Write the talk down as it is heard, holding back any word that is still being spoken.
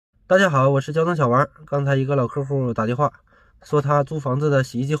大家好，我是胶东小王。刚才一个老客户打电话说他租房子的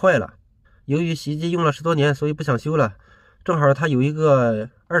洗衣机坏了，由于洗衣机用了10多年，所以不想修了。正好他有一个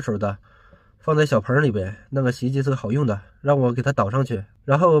二手的放在小棚里边，那个洗衣机是个好用的，让我给他导上去，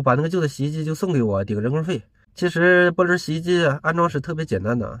然后把那个旧的洗衣机就送给我，顶人工费。其实玻璃洗衣机安装是特别简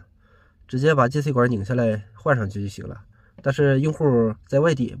单的，直接把接水管拧下来换上去就行了。但是用户在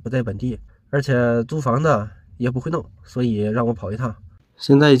外地不在本地，而且租房的也不会弄，所以让我跑一趟。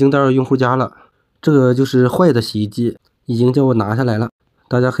现在已经到用户家了，这个就是坏的洗衣机，已经叫我拿下来了。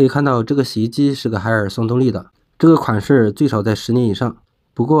大家可以看到，这个洗衣机是个海尔双动力的，这个款式最少在10年以上。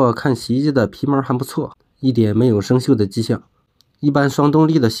不过看洗衣机的皮毛还不错，一点没有生锈的迹象。一般双动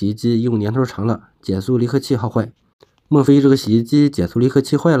力的洗衣机用年头长了，减速离合器好坏。莫非这个洗衣机减速离合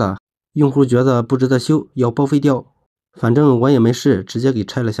器坏了？用户觉得不值得修，要报废掉。反正我也没事，直接给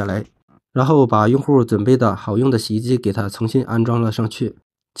拆了下来。然后把用户准备的好用的洗衣机给它重新安装了上去。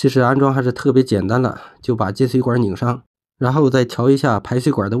其实安装还是特别简单的，就把接水管拧上，然后再调一下排水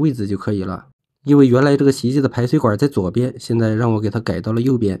管的位置就可以了。因为原来这个洗衣机的排水管在左边，现在让我给它改到了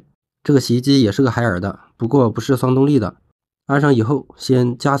右边。这个洗衣机也是个海尔的，不过不是双动力的。安上以后，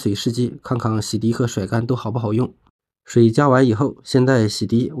先加水试机，看看洗涤和甩干都好不好用。水加完以后，现在洗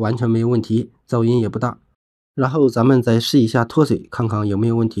涤完全没有问题，噪音也不大。然后咱们再试一下脱水，看看有没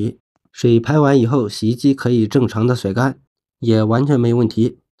有问题。水排完以后，洗衣机可以正常的甩干，也完全没问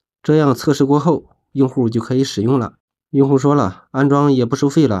题。这样测试过后，用户就可以使用了。用户说了，安装也不收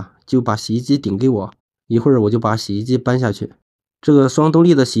费了，就把洗衣机顶给我，一会儿我就把洗衣机搬下去。这个双动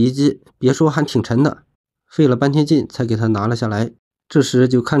力的洗衣机，别说还挺沉的，费了半天劲才给它拿了下来。这时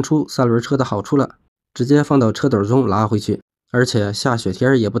就看出三轮车的好处了，直接放到车斗中拉回去，而且下雪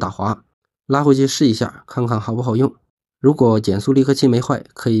天也不打滑。拉回去试一下，看看好不好用。如果减速离合器没坏，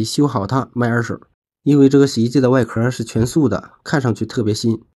可以修好它卖二手，因为这个洗衣机的外壳是全素的，看上去特别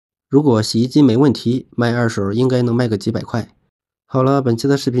新。如果洗衣机没问题，卖二手应该能卖个几百块。好了，本期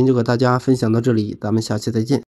的视频就给大家分享到这里，咱们下期再见。